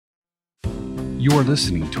You are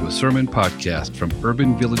listening to a sermon podcast from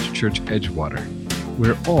Urban Village Church Edgewater,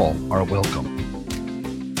 where all are welcome.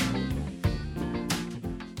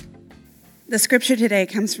 The scripture today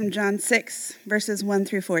comes from John 6, verses 1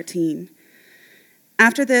 through 14.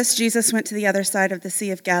 After this, Jesus went to the other side of the Sea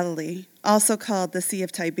of Galilee, also called the Sea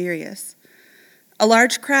of Tiberias. A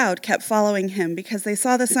large crowd kept following him because they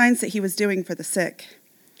saw the signs that he was doing for the sick.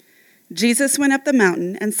 Jesus went up the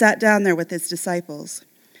mountain and sat down there with his disciples.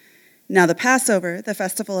 Now the Passover, the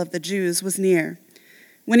festival of the Jews, was near.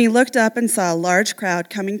 When he looked up and saw a large crowd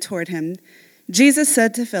coming toward him, Jesus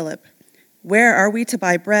said to Philip, "Where are we to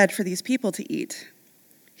buy bread for these people to eat?"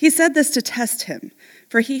 He said this to test him,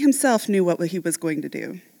 for he himself knew what he was going to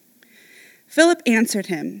do. Philip answered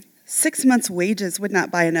him, 6 months' wages would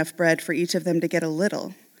not buy enough bread for each of them to get a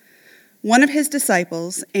little. One of his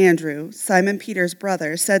disciples, Andrew, Simon Peter's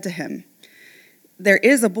brother, said to him, "There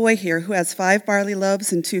is a boy here who has 5 barley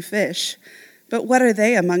loaves and 2 fish, but what are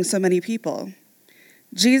they among so many people?"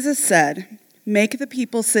 Jesus said, "Make the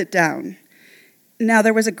people sit down." Now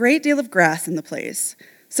there was a great deal of grass in the place,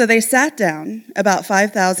 so they sat down, about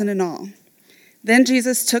 5,000 in all. Then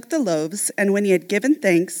Jesus took the loaves, and when he had given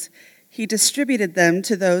thanks, he distributed them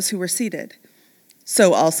to those who were seated.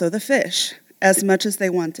 So also the fish, as much as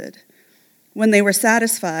they wanted. When they were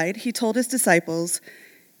satisfied, he told his disciples,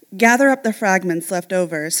 "Gather up the fragments left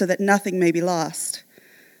over so that nothing may be lost."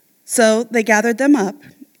 So they gathered them up,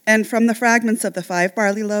 and from the fragments of the 5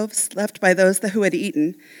 barley loaves left by those who had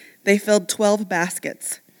eaten, they filled 12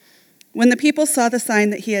 baskets. When the people saw the sign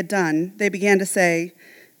that he had done, they began to say,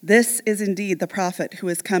 "This is indeed the prophet who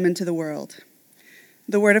has come into the world."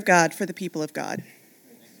 The word of God for the people of God.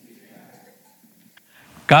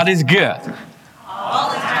 God is good. All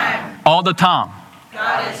the time. All the time.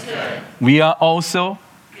 God is good. We are also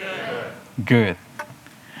good.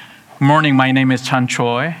 Good morning, my name is Chan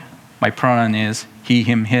Choi. My pronoun is he,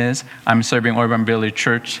 him, his. I'm serving Urban Village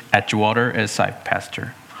Church Edgewater as site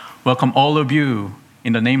pastor. Welcome all of you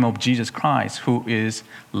in the name of Jesus Christ, who is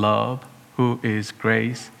love, who is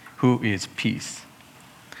grace, who is peace.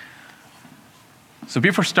 So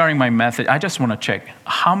before starting my message, I just want to check,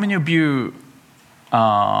 how many of you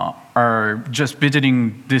are just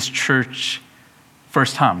visiting this church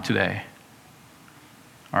first time today?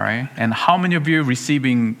 All right. And how many of you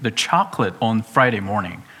receiving the chocolate on Friday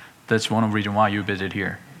morning? That's one of the reasons why you visit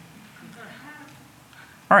here.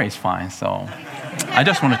 All right, it's fine. So I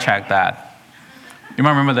just want to check that. You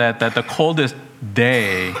might remember that the coldest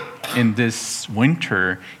day in this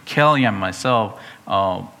winter, Kelly and myself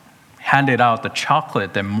handed out the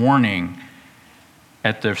chocolate that morning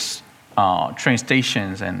at the train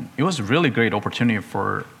stations, and it was a really great opportunity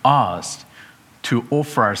for us to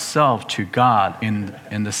offer ourselves to God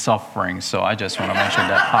in the suffering. So I just want to mention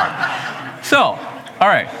that part. So, all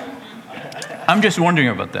right. I'm just wondering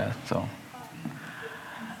about that. So,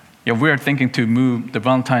 yeah, we are thinking to move the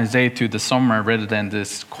Valentine's Day to the summer rather than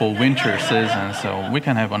this cold winter season. So we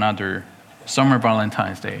can have another summer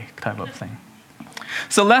Valentine's Day type of thing.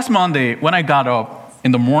 So last Monday, when I got up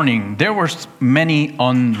in the morning, there were many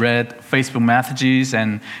unread Facebook messages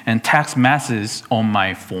and text messages on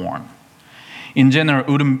my phone. In general, it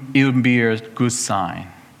wouldn't be a good sign.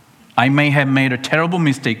 I may have made a terrible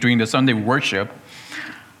mistake during the Sunday worship.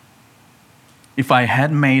 If I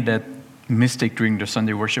had made that mistake during the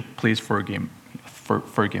Sunday worship, please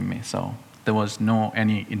forgive me. So there was no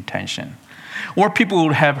any intention. Or people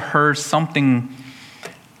would have heard something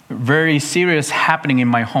very serious happening in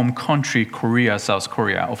my home country, Korea, South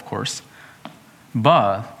Korea, of course.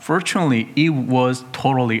 But fortunately, it was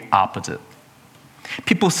totally opposite.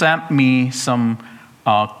 People sent me some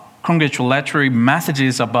congratulatory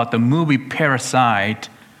messages about the movie Parasite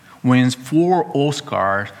wins 4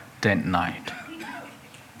 Oscars that night.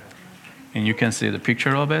 And you can see the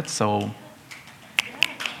picture of it. So,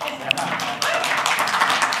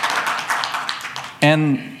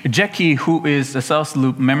 and Jackie, who is a South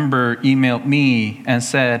Loop member, emailed me and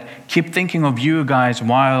said, "Keep thinking of you guys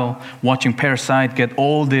while watching Parasite get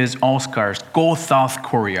all these Oscars. Go South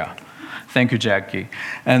Korea." Thank you, Jackie.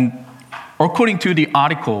 And according to the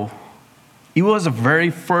article, it was the very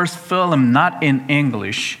first film not in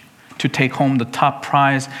English to take home the top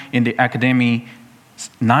prize in the Academy's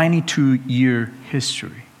 92-year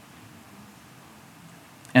history.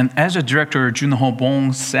 And as the director, Jun Ho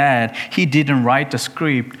Bong, said, he didn't write the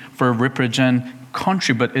script for represent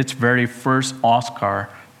country, but its very first Oscar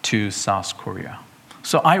to South Korea.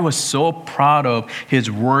 So I was so proud of his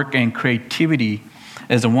work and creativity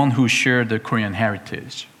as the one who shared the Korean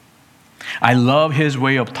heritage. I love his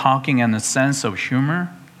way of talking and a sense of humor.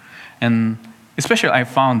 And Especially I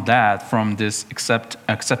found that from this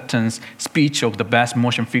acceptance speech of the best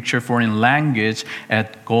motion picture foreign language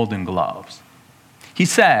at Golden Globes. He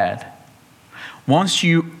said, once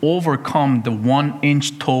you overcome the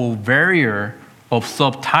 1-inch tall barrier of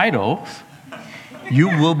subtitles, you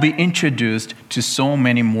will be introduced to so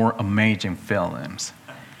many more amazing films.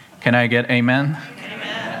 Can I get amen?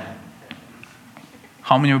 Amen.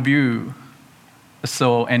 How many of you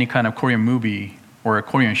saw any kind of Korean movie or a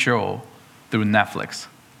Korean show through Netflix?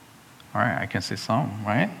 All right, I can see some,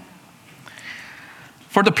 right?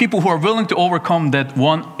 For the people who are willing to overcome that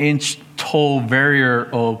 1-inch tall barrier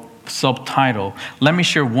of subtitle, let me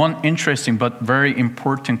share one interesting but very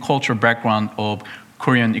important cultural background of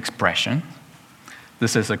Korean expression.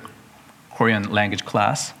 This is a Korean language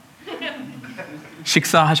class.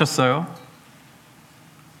 식사하셨어요?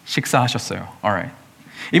 식사하셨어요. All right.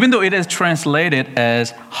 Even though it is translated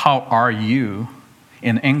as how are you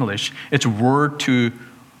in English, its word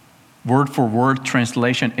for word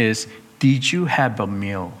translation is did you have a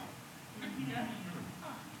meal?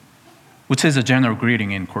 Which is a general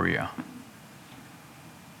greeting in Korea.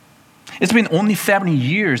 It's been only 70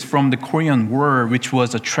 years from the Korean War, which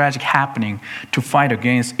was a tragic happening to fight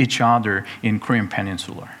against each other in Korean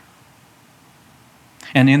Peninsula.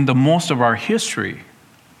 And in the most of our history,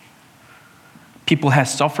 people had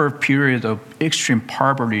suffered periods of extreme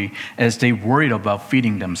poverty as they worried about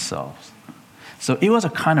feeding themselves. So it was a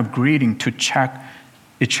kind of greeting to check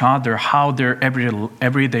each other how their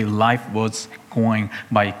everyday life was going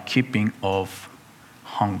by keeping of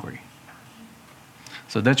hungry.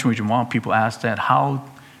 So that's the reason why people ask that, how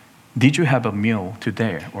did you have a meal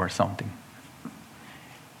today or something?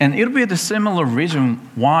 And it'll be the similar reason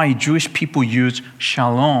why Jewish people use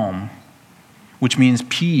shalom, which means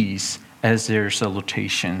peace, as their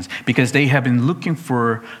salutations, because they have been looking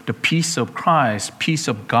for the peace of Christ, peace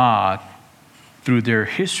of God, through their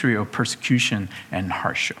history of persecution and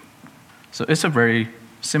hardship. So it's a very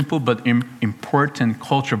simple but important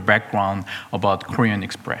cultural background about Korean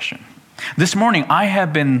expression. This morning, I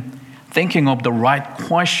have been thinking of the right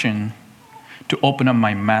question to open up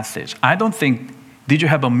my message. I don't think, did you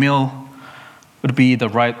have a meal, would be the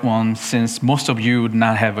right one, since most of you would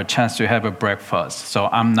not have a chance to have a breakfast. So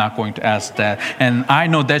I'm not going to ask that. And I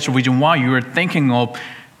know that's the reason why you are thinking of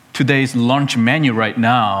today's lunch menu right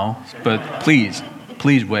now, but please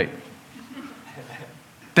wait.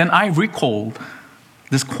 Then I recalled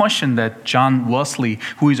this question that John Wesley,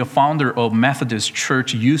 who is a founder of Methodist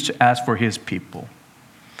Church, used to ask for his people.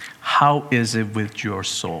 How is it with your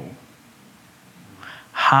soul?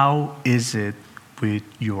 How is it with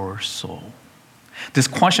your soul? This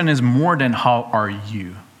question is more than how are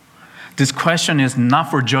you. This question is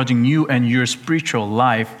not for judging you and your spiritual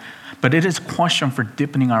life, but it is a question for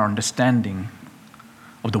deepening our understanding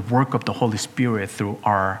of the work of the Holy Spirit through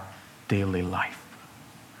our daily life.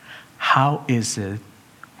 How is it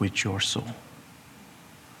with your soul?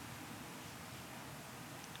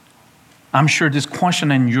 I'm sure this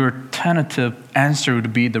question and your tentative answer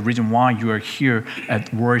would be the reason why you are here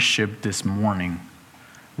at worship this morning,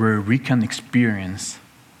 where we can experience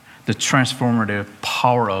the transformative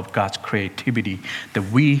power of God's creativity that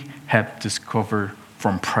we have discovered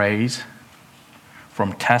from praise,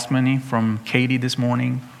 from testimony from Katie this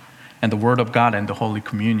morning, and the Word of God and the Holy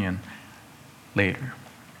Communion later.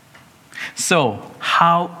 So,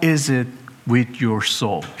 how is it with your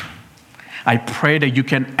soul? I pray that you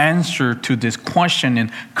can answer to this question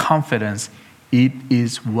in confidence. It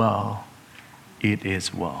is well. It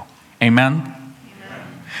is well. Amen?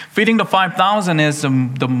 Feeding the 5,000 is the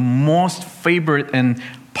most favorite and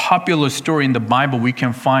popular story in the Bible. We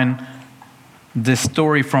can find this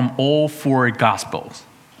story from all 4 Gospels.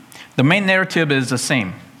 The main narrative is the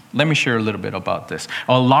same. Let me share a little bit about this.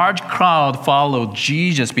 A large crowd followed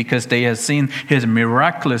Jesus because they had seen his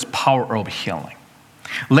miraculous power of healing.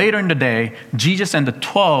 Later in the day, Jesus and the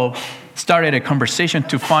 12 started a conversation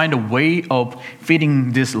to find a way of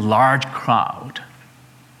feeding this large crowd.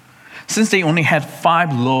 Since they only had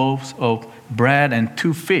 5 loaves of bread and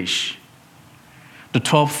 2 fish, the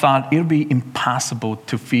 12 thought it would be impossible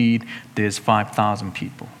to feed these 5,000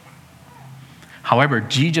 people. However,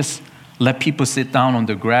 Jesus let people sit down on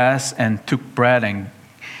the grass and took bread and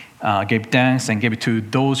gave thanks and gave it to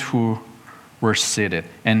those who were seated.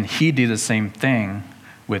 And he did the same thing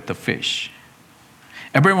with the fish.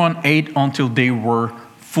 Everyone ate until they were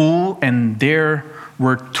full, and there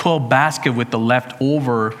were 12 baskets with the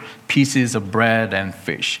leftover pieces of bread and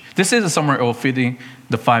fish. This is a summary of feeding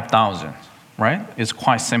the 5,000, right? It's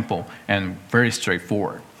quite simple and very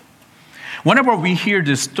straightforward. Whenever we hear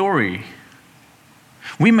this story,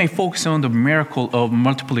 We may focus on the miracle of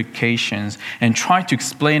multiplications and try to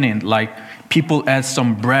explain it like people add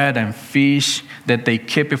some bread and fish that they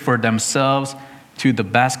keep it for themselves to the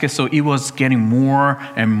basket. So it was getting more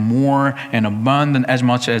and abundant as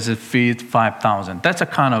much as it feeds 5,000. That's a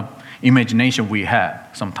kind of imagination we have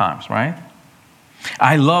sometimes, right?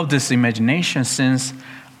 I love this imagination since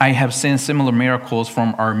I have seen similar miracles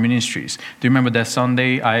from our ministries. Do you remember that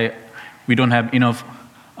Sunday we don't have enough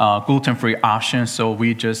gluten-free options, so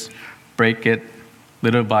we just break it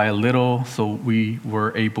little by little, so we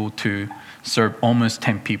were able to serve almost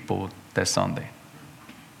 10 people that Sunday.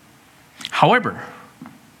 However,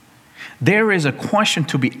 there is a question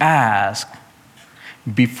to be asked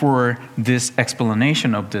before this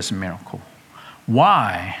explanation of this miracle.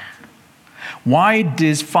 Why? Why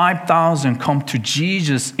did 5,000 come to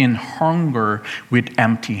Jesus in hunger with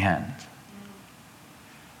empty hands?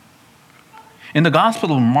 In the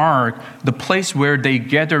Gospel of Mark, the place where they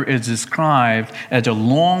gather is described as a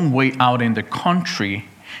long way out in the country,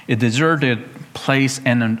 a deserted place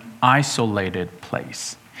and an isolated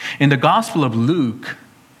place. In the Gospel of Luke,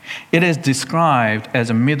 it is described as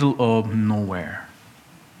a middle of nowhere.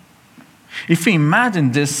 If we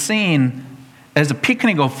imagine this scene as a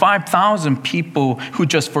picnic of 5,000 people who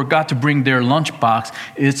just forgot to bring their lunchbox,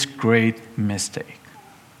 it's a great mistake.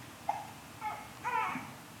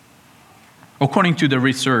 According to the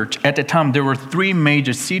research, at the time there were 3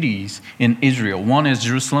 major cities in Israel. One is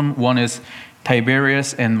Jerusalem, one is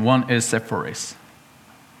Tiberias, and one is Sepphoris.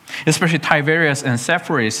 Especially Tiberias and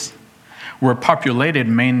Sepphoris were populated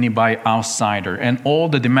mainly by outsiders and all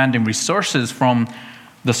the demanding resources from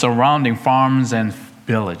the surrounding farms and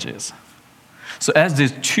villages. So as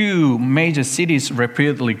these 2 major cities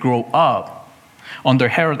rapidly grow up under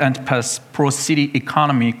Herod Antipas' pro-city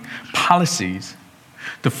economic policies,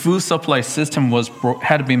 the food supply system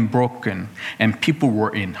had been broken and people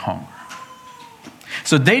were in hunger.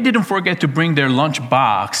 So they didn't forget to bring their lunch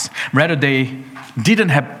box. Rather, they didn't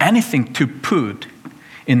have anything to put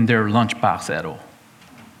in their lunch box at all.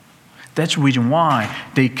 That's the reason why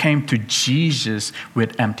they came to Jesus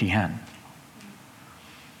with empty hands.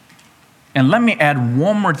 And let me add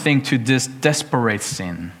one more thing to this desperate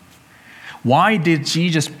scene. Why did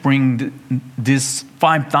Jesus bring these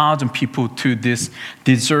 5,000 people to this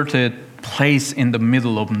deserted place in the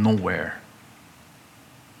middle of nowhere?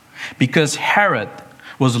 Because Herod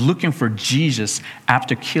was looking for Jesus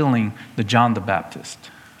after killing John the Baptist.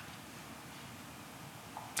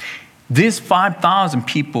 These 5,000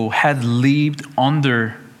 people had lived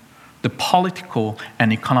under the political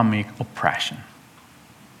and economic oppression.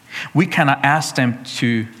 We cannot ask them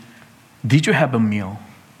did you have a meal?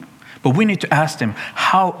 But we need to ask them,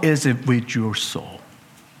 how is it with your soul?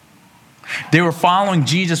 They were following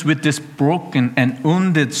Jesus with this broken and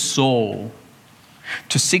wounded soul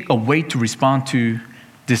to seek a way to respond to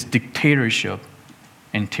this dictatorship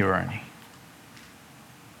and tyranny.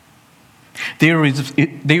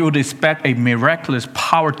 They would expect a miraculous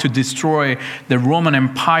power to destroy the Roman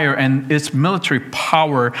Empire and its military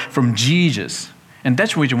power from Jesus. And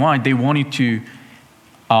that's the reason why they wanted to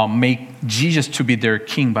make Jesus to be their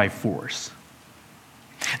king by force.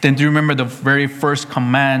 Then do you remember the very first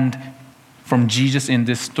command from Jesus in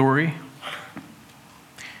this story?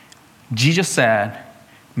 Jesus said,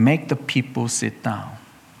 "Make the people sit down.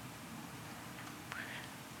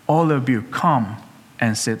 All of you come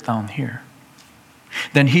and sit down here."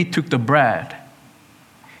 Then he took the bread,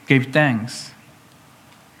 gave thanks,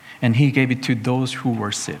 and he gave it to those who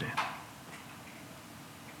were seated.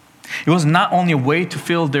 It was not only a way to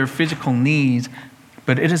fill their physical needs,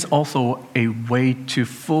 but it is also a way to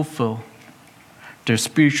fulfill their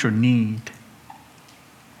spiritual need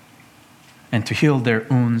and to heal their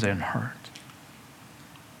wounds and hurt.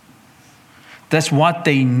 That's what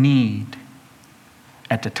they need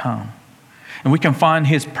at the time. And we can find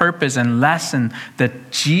his purpose and lesson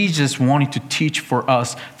that Jesus wanted to teach for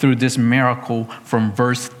us through this miracle from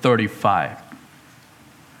verse 35.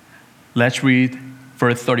 Let's read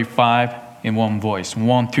verse 35 in one voice.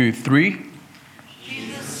 1, 2, 3.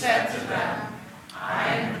 Jesus said to them,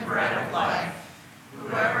 "I am the bread of life.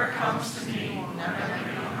 Whoever comes to me will never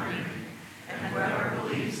be hungry, and whoever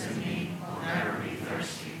believes in me will never be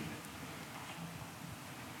thirsty."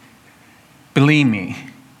 Believe me,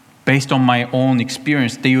 based on my own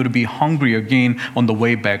experience, they would be hungry again on the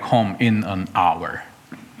way back home in an hour.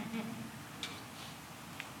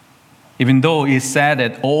 Even though it said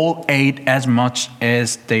that all ate as much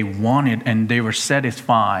as they wanted and they were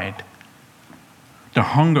satisfied, the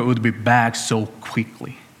hunger would be back so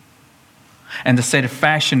quickly. And the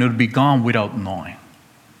satisfaction would be gone without knowing.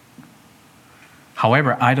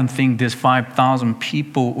 However, I don't think these 5,000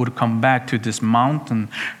 people would come back to this mountain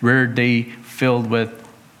where they filled with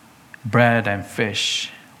bread and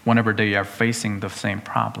fish whenever they are facing the same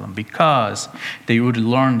problem, because they would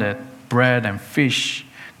learn that bread and fish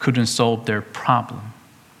couldn't solve their problem.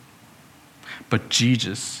 But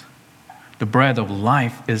Jesus, the bread of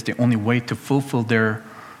life, is the only way to fulfill their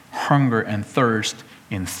hunger and thirst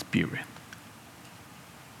in spirit.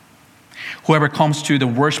 Whoever comes to the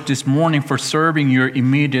worship this morning for serving your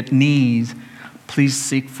immediate needs, please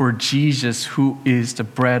seek for Jesus, who is the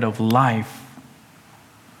bread of life.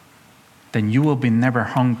 Then you will be never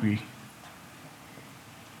hungry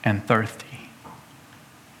and thirsty.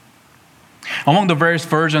 Among the various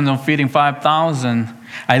versions of feeding 5,000,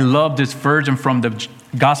 I love this version from the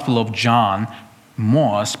Gospel of John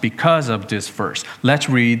most because of this verse. Let's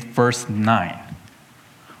read verse 9.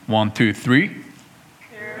 1, 2, 3.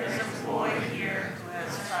 There is a boy here who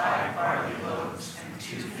has 5 barley loaves and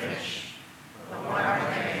 2 fish. But what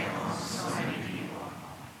are they among so many people?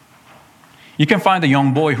 You can find the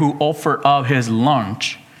young boy who offered up his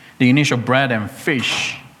lunch, the initial bread and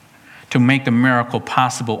fish, to make the miracle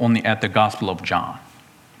possible only at the Gospel of John.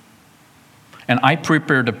 And I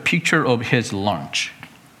prepared a picture of his lunch.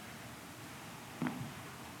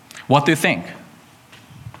 What do you think?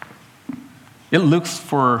 It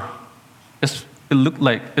looks like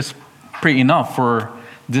it's pretty enough for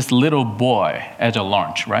this little boy as a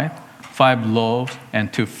lunch, right? 5 loaves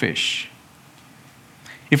and 2 fish.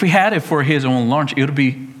 If we had it for his own lunch, it would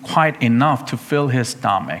be quite enough to fill his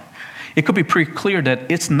stomach. It could be pretty clear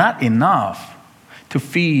that it's not enough to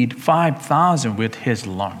feed 5,000 with his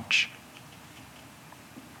lunch.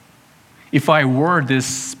 If I were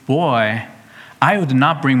this boy, I would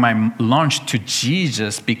not bring my lunch to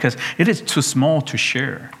Jesus because it is too small to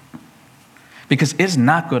share. Because it's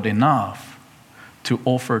not good enough to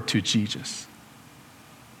offer to Jesus.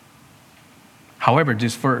 However,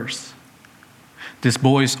 this verse, this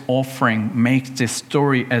boy's offering makes this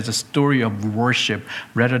story as a story of worship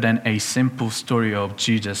rather than a simple story of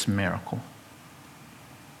Jesus' miracle.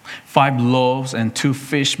 5 loaves and 2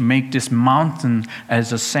 fish make this mountain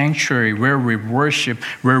as a sanctuary where we worship,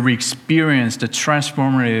 where we experience the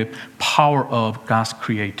transformative power of God's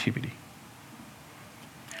creativity.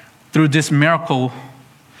 Through this miracle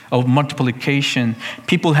of multiplication,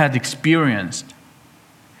 people had experienced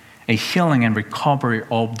a healing and recovery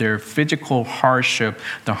of their physical hardship,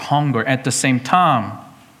 their hunger. At the same time,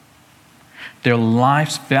 their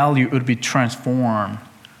life's value would be transformed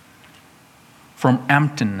from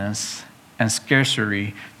emptiness and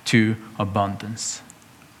scarcity to abundance.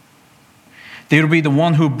 They will be the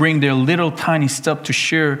one who bring their little tiny stuff to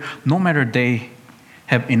share, no matter they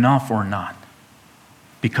have enough or not,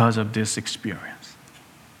 because of this experience.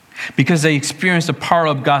 Because they experience the power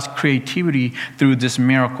of God's creativity through this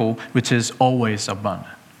miracle, which is always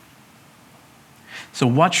abundant. So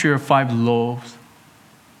what's your 5 loaves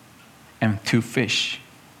and 2 fish?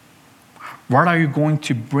 What are you going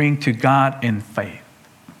to bring to God in faith?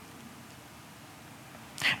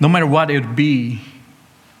 No matter what it would be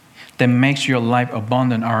that makes your life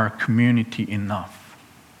abundant, our community enough.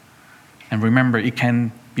 And remember, it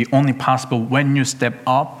can be only possible when you step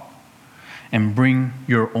up and bring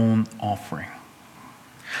your own offering.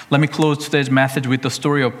 Let me close today's message with the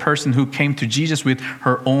story of a person who came to Jesus with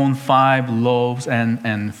her own 5 loaves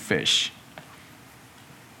and fish.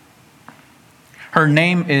 Her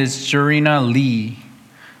name is Jarena Lee,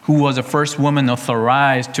 who was the first woman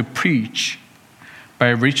authorized to preach by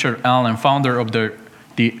Richard Allen, founder of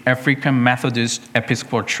the African Methodist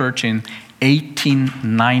Episcopal Church in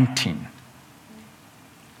 1819.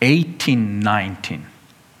 1819.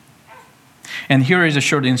 And here is a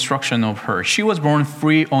short instruction of her. She was born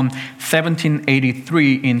free on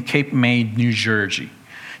 1783 in Cape May, New Jersey.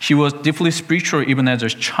 She was deeply spiritual even as a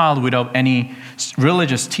child without any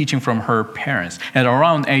religious teaching from her parents. At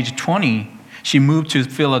around age 20, she moved to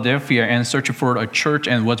Philadelphia and searched for a church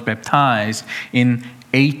and was baptized in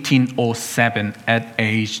 1807 at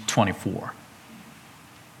age 24.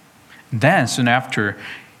 Then, soon after,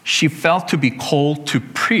 she felt to be called to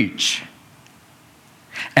preach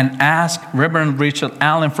and asked Reverend Richard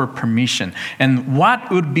Allen for permission. And what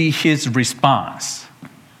would be his response?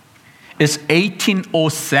 It's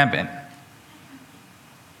 1807.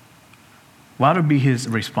 What would be his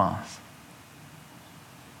response?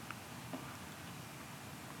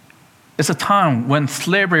 It's a time when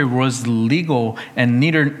slavery was legal and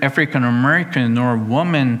neither African American nor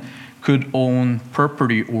woman could own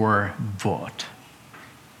property or vote.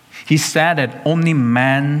 He said that only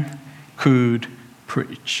men could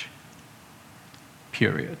preach.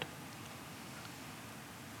 Period.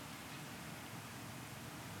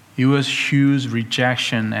 it was huge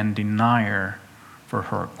rejection and denial for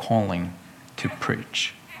her calling to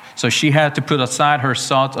preach. So she had to put aside her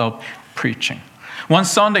thoughts of preaching. One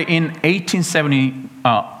Sunday in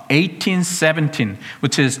 1817,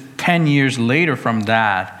 which is 10 years later from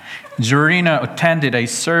that, Zorina attended a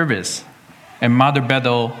service at Mother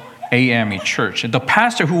Bethel AME Church. The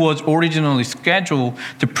pastor who was originally scheduled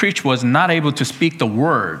to preach was not able to speak the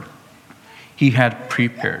word he had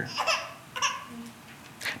prepared.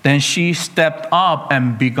 Then she stepped up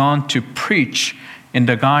and began to preach in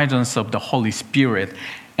the guidance of the Holy Spirit.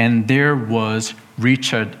 And there was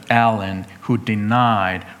Richard Allen, who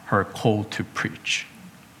denied her call to preach.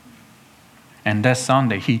 And that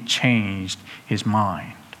Sunday, he changed his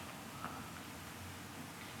mind.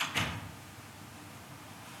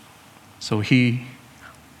 So he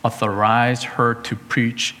authorized her to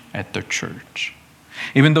preach at the church.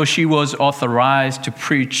 Even though she was authorized to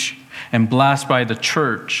preach and blessed by the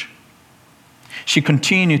church, she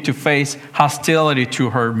continued to face hostility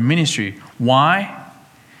to her ministry. Why?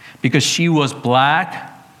 Because she was black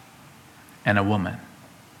and a woman.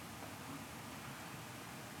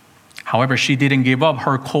 However, she didn't give up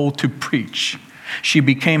her call to preach. She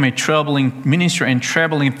became a traveling minister and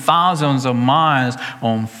traveling thousands of miles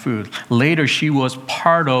on foot. Later, she was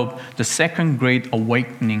part of the Second Great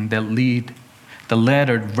Awakening that led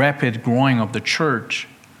a rapid growing of the church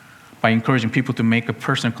by encouraging people to make a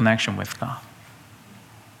personal connection with God.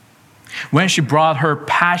 When she brought her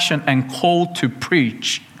passion and call to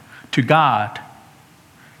preach to God,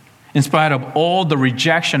 in spite of all the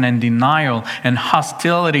rejection and denial and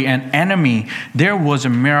hostility and enemy, there was a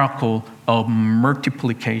miracle of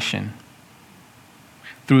multiplication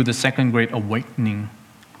through the Second Great Awakening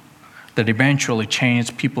that eventually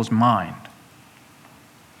changed people's mind.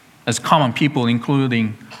 As common people,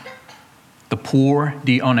 including the poor,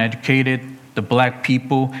 the uneducated, the black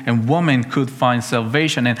people, and women could find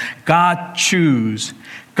salvation, and God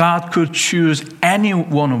could choose any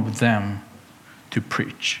one of them to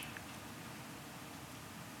preach.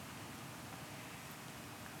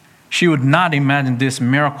 She would not imagine this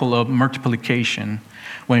miracle of multiplication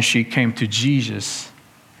when she came to Jesus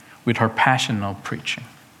with her passion of preaching.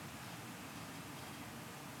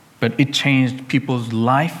 But it changed people's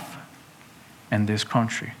life and this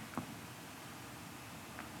country.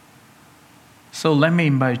 So let me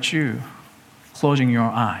invite you, closing your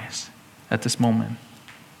eyes at this moment,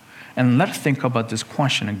 and let's think about this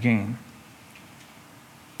question again.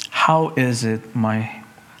 How is it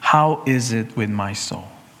with my soul?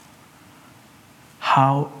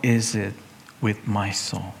 How is it with my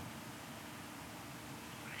soul?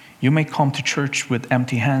 You may come to church with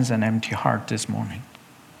empty hands and empty heart this morning.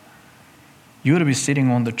 You would be sitting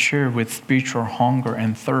on the chair with spiritual hunger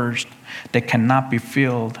and thirst that cannot be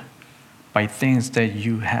filled by things that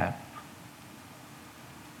you have.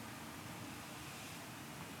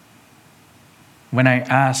 When I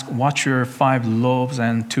ask, what's your 5 loaves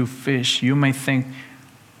and 2 fish, you may think,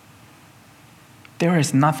 there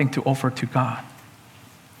is nothing to offer to God.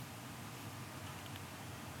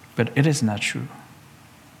 But it is not true.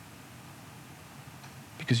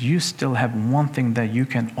 Because you still have one thing that you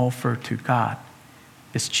can offer to God.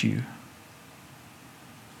 It's you.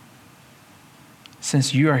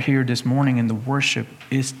 Since you are here this morning in the worship,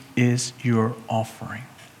 is your offering.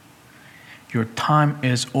 Your time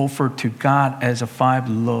is offered to God as 5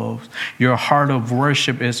 loaves. Your heart of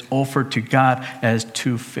worship is offered to God as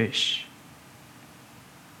 2 fish.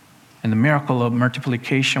 And the miracle of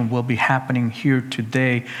multiplication will be happening here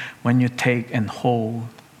today when you take and hold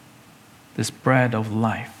this bread of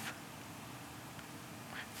life,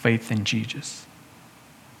 faith in Jesus.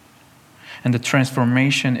 And the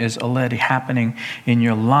transformation is already happening in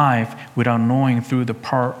your life without knowing through the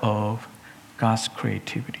power of God's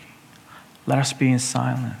creativity. Let us be in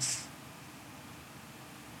silence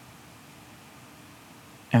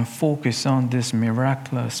and focus on this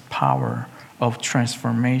miraculous power of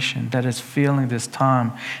transformation that is filling this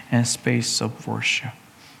time and space of worship.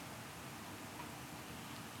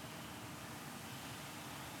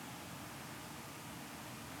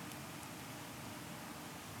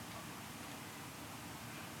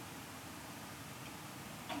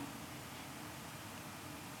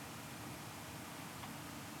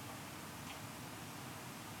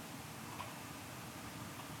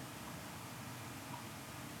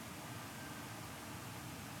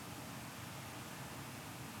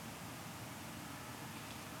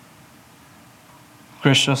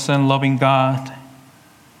 Gracious and loving God,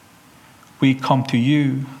 we come to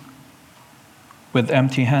you with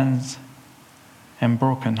empty hands and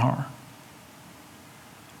broken heart.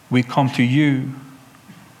 We come to you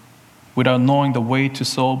without knowing the way to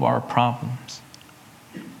solve our problems.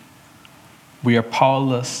 We are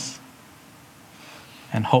powerless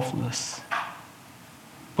and hopeless.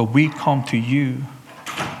 But we come to you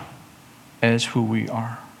as who we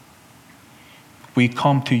are. We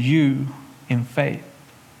come to you in faith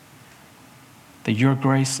that your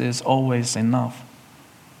grace is always enough.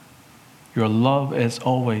 Your love is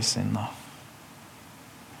always enough.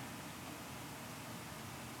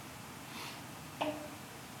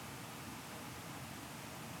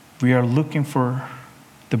 We are looking for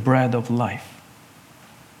the bread of life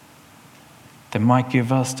that might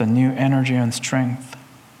give us the new energy and strength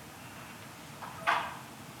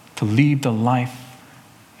to live the life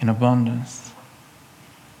in abundance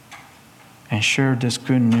and share this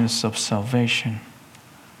good news of salvation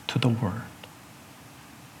to the world.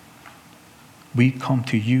 We come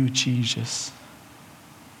to you, Jesus.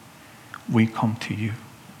 We come to you.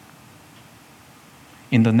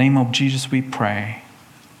 In the name of Jesus we pray.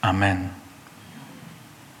 Amen.